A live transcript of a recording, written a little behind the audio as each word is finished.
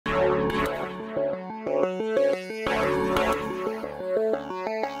Hello,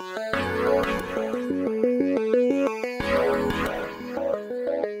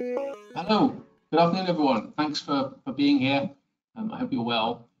 good afternoon, everyone. Thanks for being here. I hope you're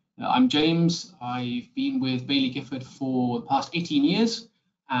well. I'm James. I've been with Baillie Gifford for the past 18 years,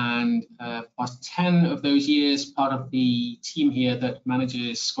 and past 10 of those years part of the team here that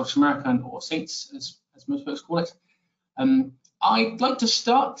manages Scottish American, or Saints, as most folks call it. I'd like to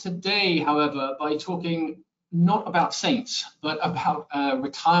start today, however, by talking not about Saints, but about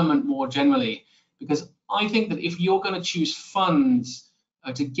retirement more generally, because I think that if you're going to choose funds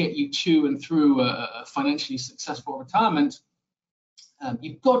to get you to and through a financially successful retirement,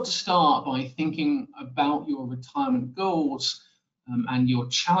 you've got to start by thinking about your retirement goals and your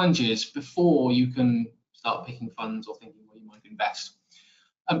challenges before you can start picking funds or thinking where you might invest.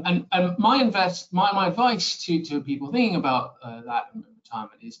 And my advice to people thinking about that in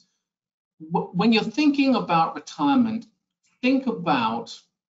retirement is, when you're thinking about retirement, think about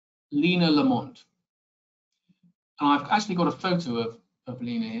Lina Lamont. And I've actually got a photo of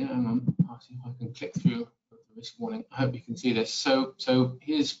Lina here. Hang on, I'll see if I can click through the risk warning. I hope you can see this. So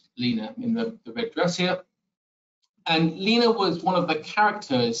here's Lina in the red dress here. And Lina was one of the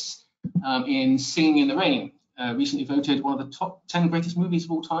characters in Singing in the Rain, recently voted one of the top 10 greatest movies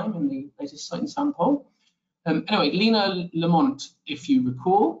of all time in the latest Sight and Sound poll. Anyway, Lina Lamont, if you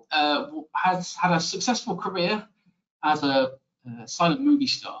recall, has had a successful career as a silent movie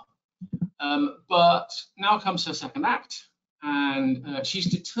star. But now comes her second act, and she's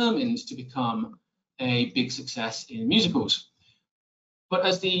determined to become a big success in musicals. But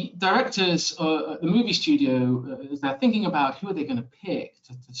as the directors at the movie studio, as they're thinking about who are they going to pick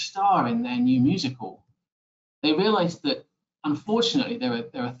to star in their new musical, they realized that, unfortunately, there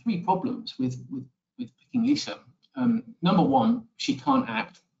are three problems with picking Lisa. Number one, she can't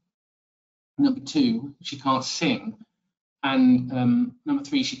act. Number two, she can't sing. And number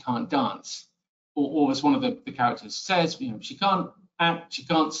three, she can't dance. Or as one of the characters says, she can't act, she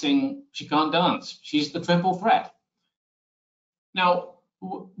can't sing, she can't dance. She's the triple threat. Now,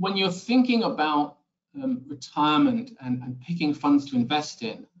 when you're thinking about retirement and picking funds to invest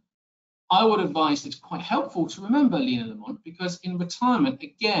in, I would advise it's quite helpful to remember Lina Lamont, because in retirement,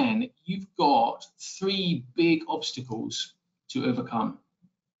 again, you've got three big obstacles to overcome,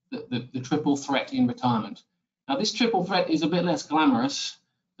 the triple threat in retirement. Now, this triple threat is a bit less glamorous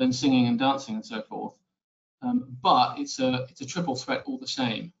than singing and dancing and so forth, but it's a triple threat all the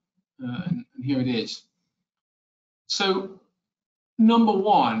same, and here it is. So, number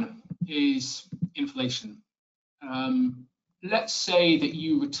one is inflation. Let's say that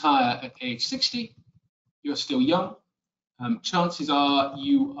you retire at age 60, you're still young. Chances are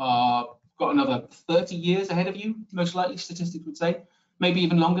you are got another 30 years ahead of you, most likely, statistics would say, maybe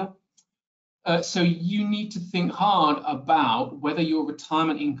even longer. So you need to think hard about whether your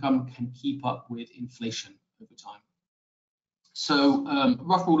retirement income can keep up with inflation over time. So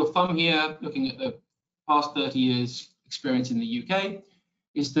rough rule of thumb here, looking at the past 30 years experience in the UK,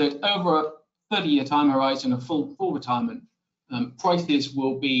 is that over a 30-year time horizon of full retirement, prices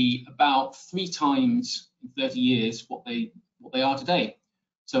will be about 3 times in 30 years what they are today.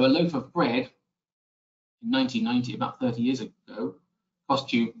 So a loaf of bread in 1990, about 30 years ago,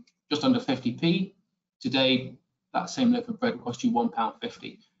 cost you just under 50p. Today, that same loaf of bread will cost you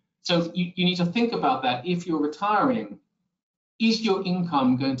 £1.50. So you need to think about that. If you're retiring, is your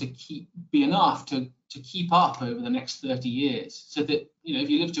income going to be enough to keep up over the next 30 years? So that, if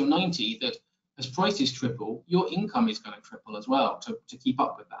you live till 90, that as prices triple, your income is going to triple as well to keep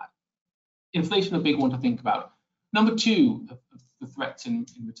up with that. Inflation, a big one to think about. Number two of the threats in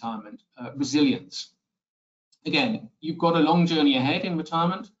retirement, resilience. Again, you've got a long journey ahead in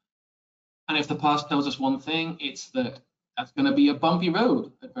retirement. And if the past tells us one thing, it's that that's going to be a bumpy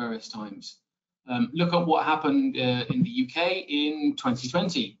road at various times. Look at what happened in the UK in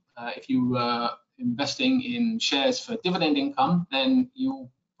 2020. If you were investing in shares for dividend income, then you'll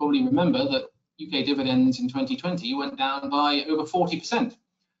probably remember that UK dividends in 2020 went down by over 40%.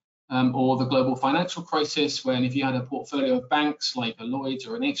 Or the global financial crisis, when if you had a portfolio of banks like a Lloyds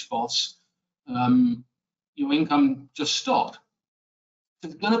or an HBOS, your income just stopped.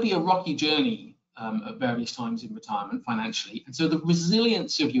 It's going to be a rocky journey at various times in retirement financially. And so the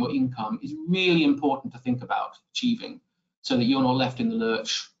resilience of your income is really important to think about achieving, so that you're not left in the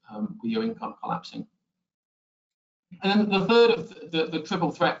lurch with your income collapsing. And then the third of the triple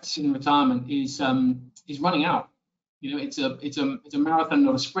threats in retirement is running out. It's a marathon,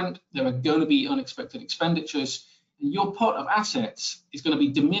 not a sprint. There are going to be unexpected expenditures. And your pot of assets is going to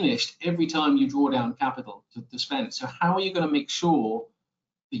be diminished every time you draw down capital to spend. So how are you going to make sure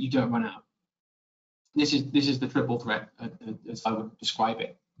that you don't run out? This is the triple threat as I would describe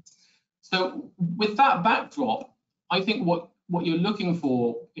it. So with that backdrop, I think what you're looking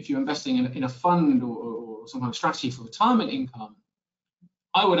for if you're investing in a fund or some kind of strategy for retirement income,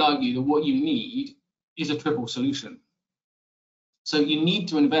 I would argue that what you need is a triple solution. So you need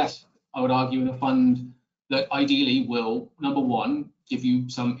to invest, I would argue, in a fund that ideally will, number one, give you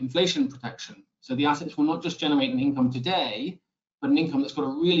some inflation protection. So the assets will not just generate an income today, but an income that's got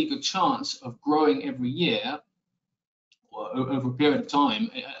a really good chance of growing every year or over a period of time,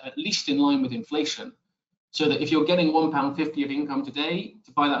 at least in line with inflation. So that if you're getting £1.50 of income today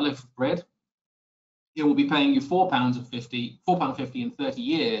to buy that loaf of bread, it will be paying you £4.50 in 30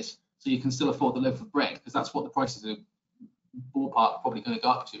 years, so you can still afford the loaf of bread, because that's what the prices are ballpark probably going to go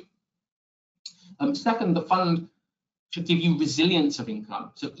up to. Second, the fund should give you resilience of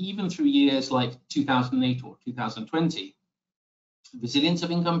income. So even through years like 2008 or 2020, resilience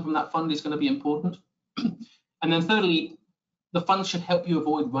of income from that fund is going to be important. And then thirdly, the fund should help you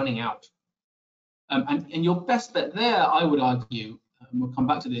avoid running out. And your best bet there, I would argue, and we'll come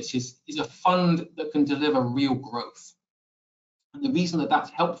back to this, is a fund that can deliver real growth. And the reason that that's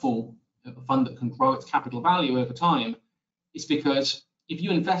helpful, a fund that can grow its capital value over time, is because if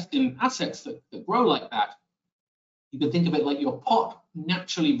you invest in assets that grow like that, you can think of it like your pot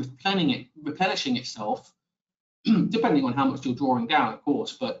naturally replenishing itself, depending on how much you're drawing down, of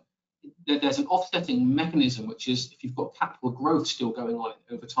course, but there's an offsetting mechanism, which is if you've got capital growth still going on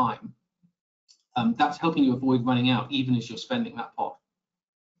over time, that's helping you avoid running out even as you're spending that pot.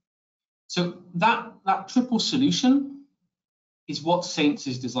 So that triple solution is what Saints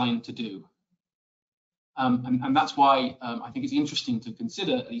is designed to do. And that's why I think it's interesting to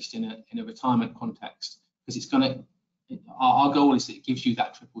consider, at least in a retirement context, because it's going to, our goal is that it gives you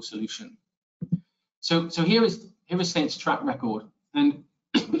that triple solution. So here is Saints' track record, and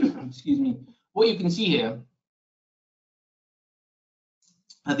excuse me, what you can see here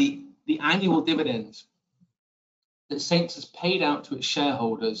are the annual dividends that Saints has paid out to its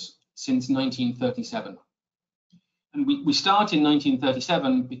shareholders since 1937. And we start in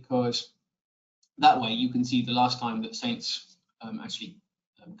 1937 because that way you can see the last time that Saints actually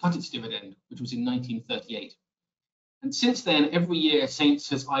cut its dividend, which was in 1938. And since then, every year, Saints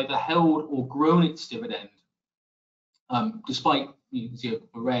has either held or grown its dividend, despite, you can see an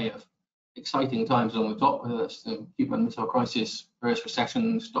array of exciting times along the top, whether that's the Cuban Missile Crisis, various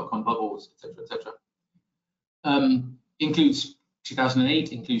recessions, dot-com bubbles, etc., etc. Includes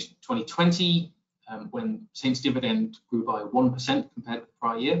 2008, includes 2020, when Saints' dividend grew by 1% compared to the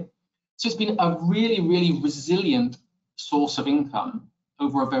prior year. So it's been a really, really resilient source of income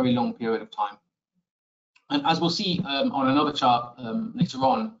over a very long period of time. And as we'll see on another chart later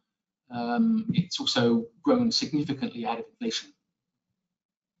on, it's also grown significantly ahead of inflation.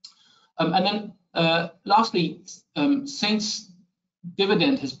 And then lastly, Saints'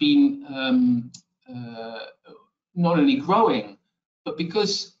 dividend has been not only growing, but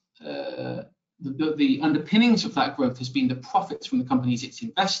because the underpinnings of that growth has been the profits from the companies it's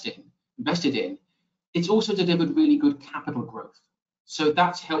invested in, it's also delivered really good capital growth. So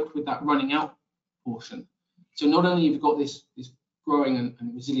that's helped with that running out portion. So not only have you got this growing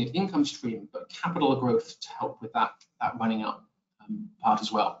and resilient income stream, but capital growth to help with that running out part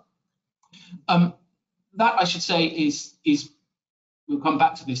as well. That, I should say, is we'll come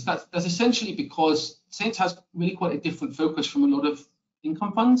back to this. That's essentially because Saints has really quite a different focus from a lot of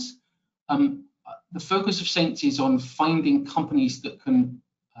income funds. The focus of Saints is on finding companies that can,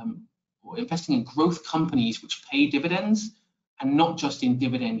 or investing in growth companies which pay dividends and not just in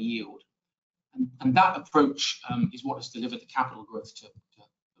dividend yield. And that approach is what has delivered the capital growth to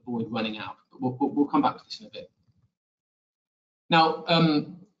avoid running out. But we'll come back to this in a bit. Now,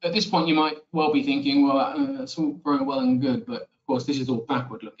 at this point, you might well be thinking, well, that's all very well and good, but of course, this is all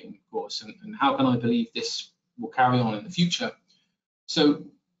backward looking, of course, and how can I believe this will carry on in the future? So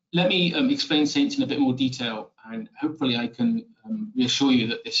let me explain Saints in a bit more detail, and hopefully I can reassure you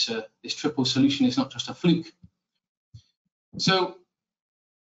that this triple solution is not just a fluke. So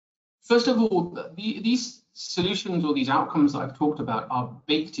first of all, these solutions or these outcomes that I've talked about are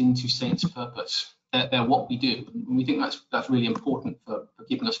baked into Saints' purpose. They're what we do, and we think that's really important for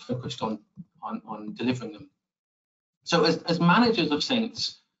keeping us focused on delivering them. So as managers of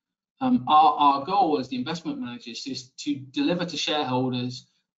Saints, our goal as the investment managers is to deliver to shareholders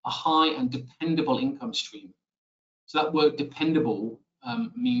a high and dependable income stream. So that word dependable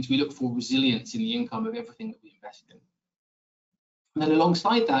means we look for resilience in the income of everything that we invest in. And then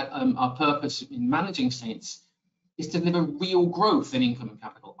alongside that, our purpose in managing Saints is to deliver real growth in income and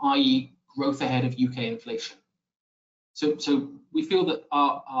capital, i.e. growth ahead of UK inflation. So we feel that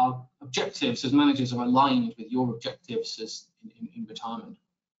our objectives as managers are aligned with your objectives as in retirement.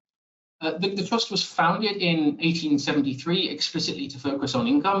 The trust was founded in 1873 explicitly to focus on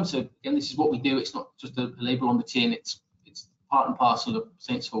income. So again, this is what we do. It's not just a label on the tin. It's part and parcel of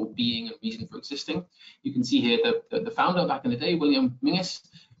Saints' whole being and reason for existing. You can see here the founder back in the day, William Mingus.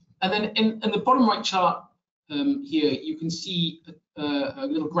 And then in the bottom right chart here, you can see a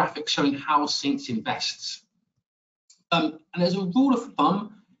little graphic showing how Saints invests. And as a rule of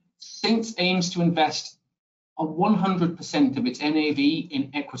thumb, Saints aims to invest on 100% of its NAV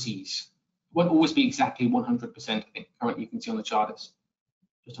in equities. It won't always be exactly 100%. I think currently you can see on the chart it's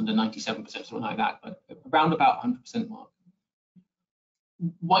just under 97%, something like that, but around about 100% mark.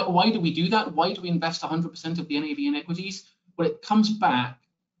 Why do we do that? Why do we invest 100% of the NAV in equities? Well, it comes back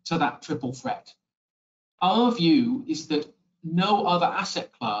to that triple threat. Our view is that no other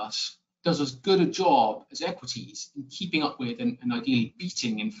asset class does as good a job as equities in keeping up with and ideally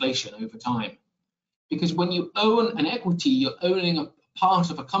beating inflation over time. Because when you own an equity, you're owning a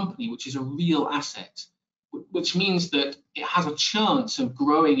part of a company which is a real asset, which means that it has a chance of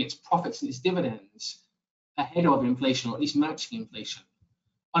growing its profits and its dividends ahead of inflation, or at least matching inflation.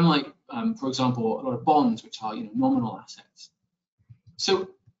 Unlike, for example, a lot of bonds, which are nominal assets. So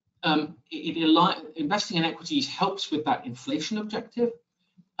investing in equities helps with that inflation objective,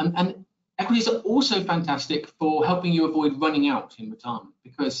 and equities are also fantastic for helping you avoid running out in retirement,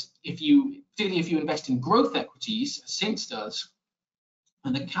 because particularly if you invest in growth equities, as Saints does,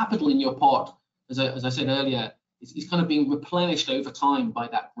 and the capital in your pot, as I said earlier, is kind of being replenished over time by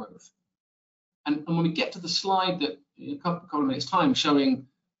that growth. And when we get to the slide that in a couple of minutes' time showing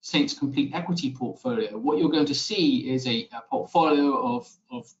Saints' complete equity portfolio, what you're going to see is a portfolio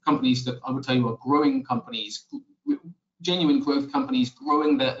of companies that I would tell you are growing companies, genuine growth companies,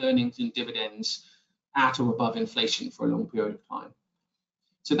 growing their earnings and dividends at or above inflation for a long period of time.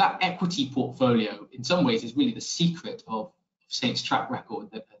 So that equity portfolio, in some ways, is really the secret of Saints' track record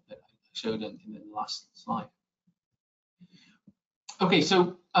that I showed in the last slide. Okay,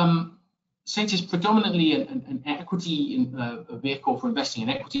 so Saints is predominantly an equity a vehicle for investing in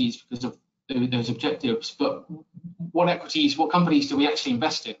equities because of those objectives. But what companies do we actually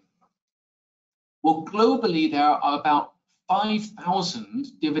invest in? Well, globally, there are about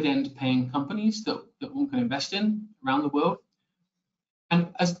 5,000 dividend-paying companies that one can invest in around the world.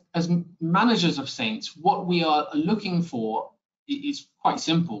 And as managers of Saints, what we are looking for is quite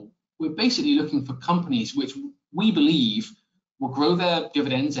simple. We're basically looking for companies which we believe will grow their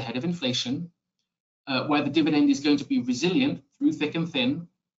dividends ahead of inflation, where the dividend is going to be resilient through thick and thin,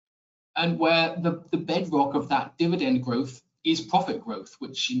 and where the bedrock of that dividend growth is profit growth,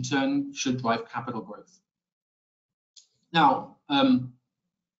 which in turn should drive capital growth. Now,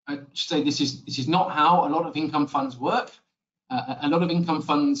 I should say this is not how a lot of income funds work. A lot of income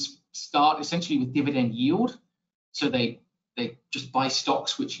funds start essentially with dividend yield, so they just buy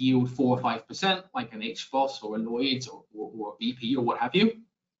stocks which yield 4 or 5%, like an HBOS or a Lloyd's or a BP or what have you.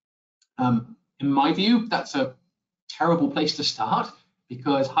 In my view, that's a terrible place to start,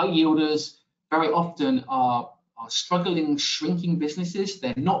 because high yielders very often are struggling, shrinking businesses.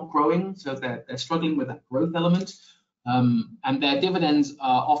 They're not growing, so they're struggling with that growth element, and their dividends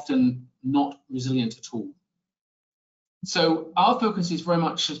are often not resilient at all. So our focus is very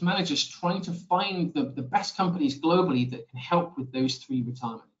much as managers trying to find the best companies globally that can help with those 3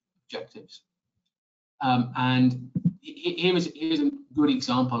 retirement objectives. And here's a good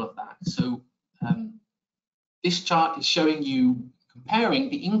example of that. So this chart is showing you, comparing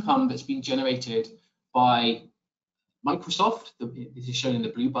the income that's been generated by Microsoft. This is shown in the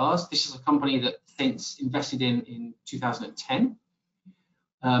blue bars. This is a company that Saints invested in 2010.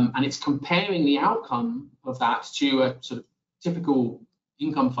 And it's comparing the outcome of that to a sort of typical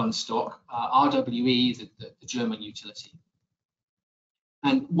income fund stock, RWE, the German utility.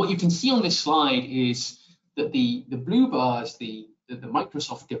 And what you can see on this slide is that the blue bars, the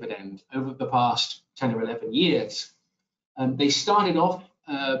Microsoft dividend over the past 10 or 11 years, they started off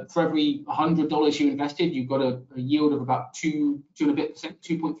for every $100 you invested, you got a yield of about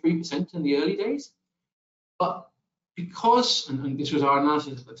 2.3% in the early days. But because, and this was our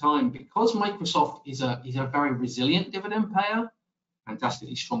analysis at the time, because Microsoft is a very resilient dividend payer,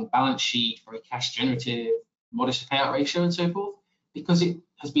 fantastically strong balance sheet, very cash generative, modest payout ratio and so forth, because it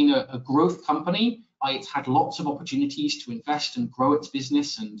has been a growth company, it's had lots of opportunities to invest and grow its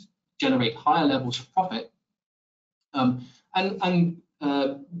business and generate higher levels of profit.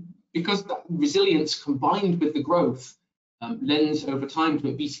 Because that resilience combined with the growth lends over time to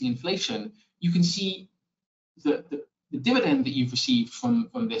it beating inflation, you can see that the dividend that you've received from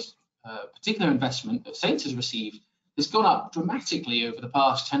this particular investment that Saints has received has gone up dramatically over the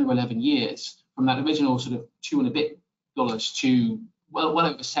past 10 or 11 years, from that original sort of $2 and a bit to well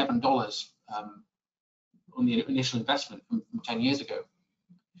over $7 on the initial investment from 10 years ago.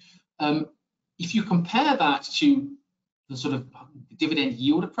 If you compare that to the sort of dividend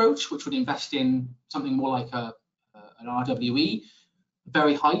yield approach, which would invest in something more like an RWE,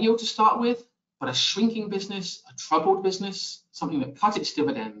 very high yield to start with, but a shrinking business, a troubled business, something that cut its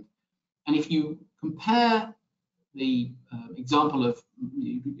dividend. And if you compare the example of,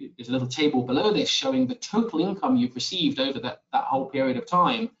 there's a little table below this showing the total income you've received over that whole period of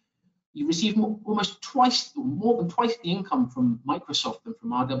time, you receive more than twice the income from Microsoft than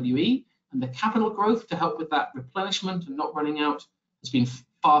from RWE, and the capital growth to help with that replenishment and not running out has been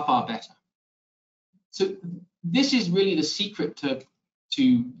far, far better. So this is really the secret to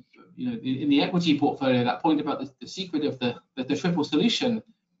you know, in the equity portfolio, that point about the secret of the triple solution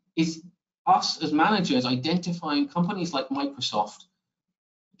is us as managers identifying companies like Microsoft,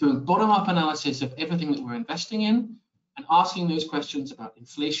 doing bottom-up analysis of everything that we're investing in, and asking those questions about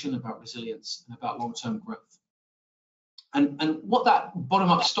inflation, about resilience, and about long-term growth. And what that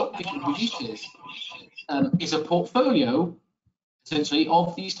bottom-up stock picking produces is a portfolio, essentially,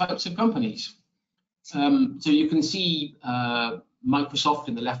 of these types of companies. So you can see Microsoft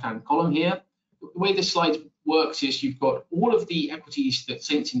in the left-hand column here. The way this slide works is you've got all of the equities that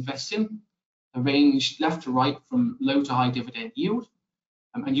Saints invests in, arranged left to right from low to high dividend yield.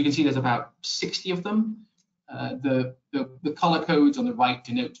 And you can see there's about 60 of them. The color codes on the right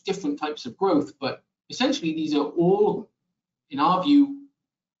denote different types of growth, but essentially these are all, in our view,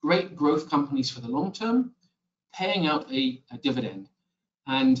 great growth companies for the long term, paying out a dividend.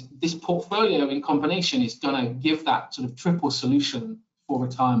 And this portfolio in combination is going to give that sort of triple solution for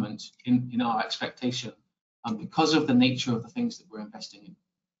retirement in our expectation, because of the nature of the things that we're investing in.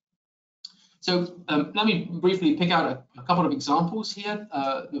 So let me briefly pick out a couple of examples here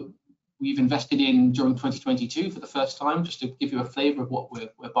that we've invested in during 2022 for the first time, just to give you a flavor of what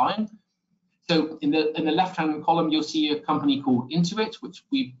we're buying. So in the left-hand column, you'll see a company called Intuit, which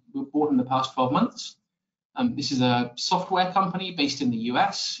we bought in the past 12 months. This is a software company based in the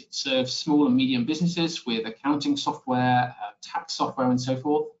US. It serves small and medium businesses with accounting software, tax software, and so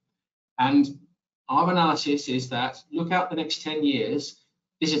forth. And our analysis is that, look out the next 10 years,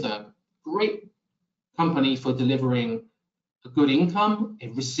 this is a great company for delivering a good income, a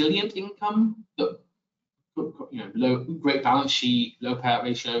resilient income, that, you know, great balance sheet, low payout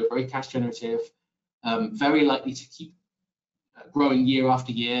ratio, very cash generative, very likely to keep growing year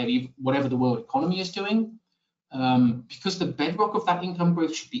after year, even whatever the world economy is doing. Because the bedrock of that income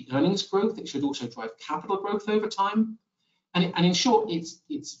growth should be earnings growth, it should also drive capital growth over time. And in short,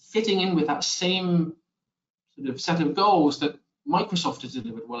 it's fitting in with that same sort of set of goals that Microsoft has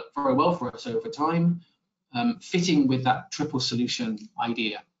delivered very well for us over time, fitting with that triple solution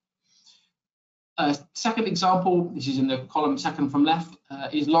idea. Second example, this is in the column second from left,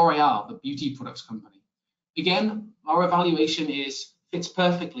 is L'Oreal, the beauty products company. Again, our evaluation fits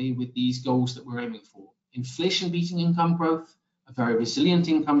perfectly with these goals that we're aiming for. Inflation-beating income growth, a very resilient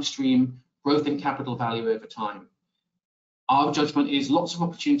income stream, growth in capital value over time. Our judgment is lots of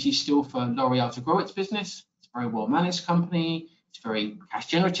opportunities still for L'Oreal to grow its business. It's a very well-managed company. It's a very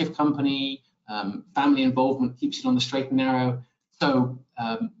cash-generative company. Family involvement keeps it on the straight and narrow. So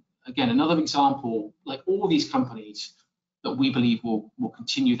again, another example, like all these companies, that we believe will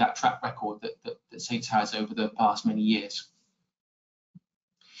continue that track record that Saints has over the past many years.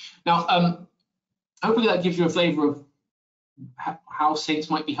 Now, hopefully that gives you a flavor of how Saints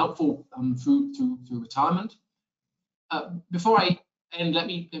might be helpful through retirement. Before I end, let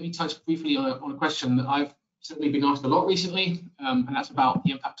me touch briefly on a question that I've certainly been asked a lot recently, and that's about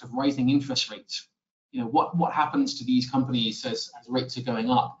the impact of rising interest rates. You know, what happens to these companies as rates are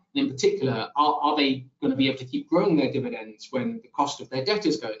going up? And in particular, are they going to be able to keep growing their dividends when the cost of their debt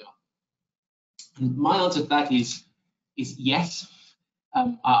is going up? And my answer to that is yes.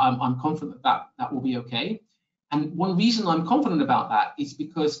 I'm confident that will be okay. And one reason I'm confident about that is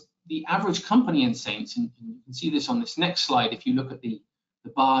because the average company in Saints, and you can see this on this next slide, if you look at the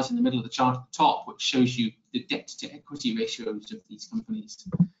bars in the middle of the chart at the top, which shows you the debt to equity ratios of these companies.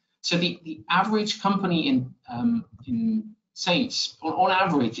 So the average company in Saints, on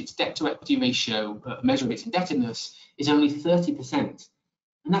average, its debt to equity ratio, measure of its indebtedness, is only 30%.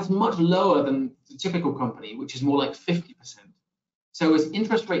 And that's much lower than the typical company, which is more like 50%. So as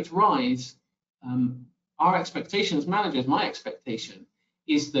interest rates rise, our expectation as managers, my expectation,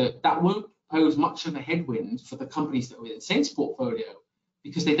 is that won't pose much of a headwind for the companies that are in Saints' portfolio,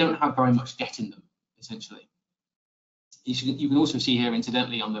 because they don't have very much debt in them, essentially. You can also see here,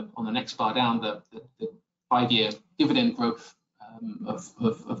 incidentally, on the next bar down, the 5-year dividend growth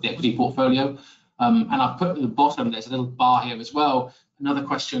of the equity portfolio. And I've put at the bottom, there's a little bar here as well. Another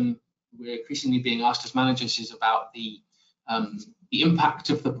question we're increasingly being asked as managers is about the impact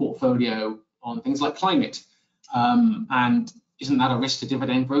of the portfolio on things like climate. And isn't that a risk to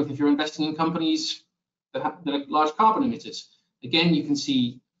dividend growth if you're investing in companies that are large carbon emitters? Again, you can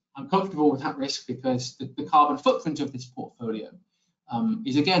see I'm comfortable with that risk because the carbon footprint of this portfolio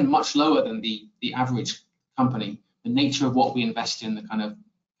is again much lower than the average company. The nature of what we invest in, the kind of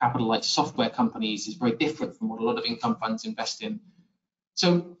capital light software companies, is very different from what a lot of income funds invest in.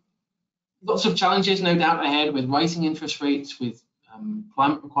 So lots of challenges, no doubt, ahead with rising interest rates, with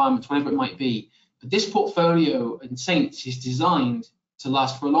climate requirements, whatever it might be. But this portfolio in Saints is designed to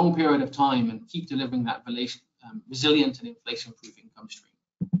last for a long period of time and keep delivering that resilient and inflation-proof income stream.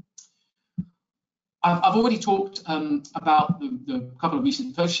 I've already talked about the couple of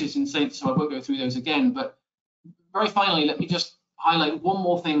recent purchases in Saints, so I won't go through those again. But very finally, let me just highlight one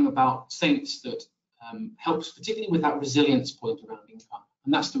more thing about Saints that helps particularly with that resilience point around income,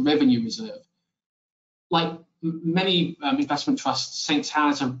 and that's the revenue reserve. Like many investment trusts, Saints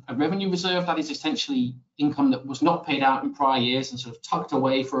has a revenue reserve that is essentially income that was not paid out in prior years and sort of tucked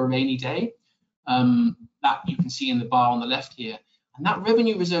away for a rainy day. That you can see in the bar on the left here. And that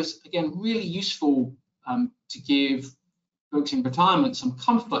revenue reserve is, again, really useful to give folks in retirement some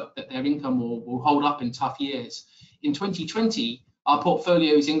comfort that their income will hold up in tough years. In 2020, our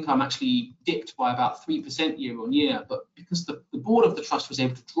portfolio's income actually dipped by about 3% year on year, but because the board of the trust was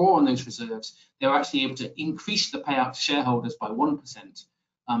able to draw on those reserves, they were actually able to increase the payout to shareholders by 1%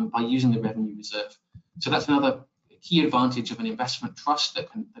 by using the revenue reserve. So that's another key advantage of an investment trust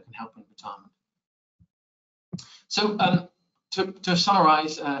that can help in retirement. So to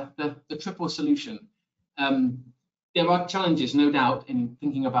summarize the triple solution, there are challenges, no doubt, in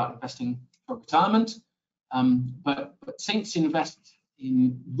thinking about investing for retirement. But Saints invest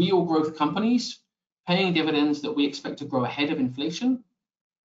in real growth companies, paying dividends that we expect to grow ahead of inflation.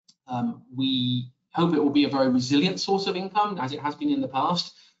 We hope it will be a very resilient source of income, as it has been in the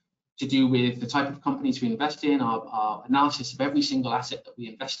past, to do with the type of companies we invest in, our analysis of every single asset that we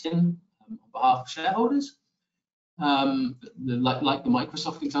invest in on behalf of shareholders, like the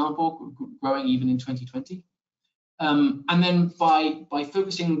Microsoft example, growing even in 2020. And then by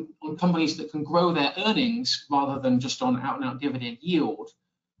focusing on companies that can grow their earnings rather than just on out-and-out dividend yield,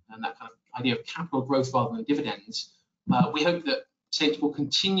 and that kind of idea of capital growth rather than dividends, we hope that Saints will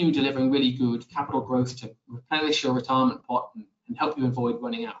continue delivering really good capital growth to replenish your retirement pot and help you avoid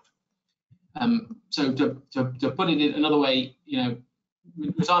running out. So to put it in another way,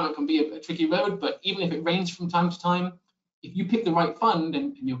 retirement can be a tricky road, but even if it rains from time to time, if you pick the right fund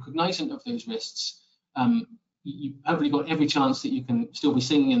and you're cognizant of those risks, you've hopefully got every chance that you can still be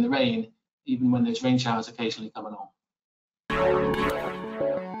singing in the rain, even when those rain showers occasionally come along.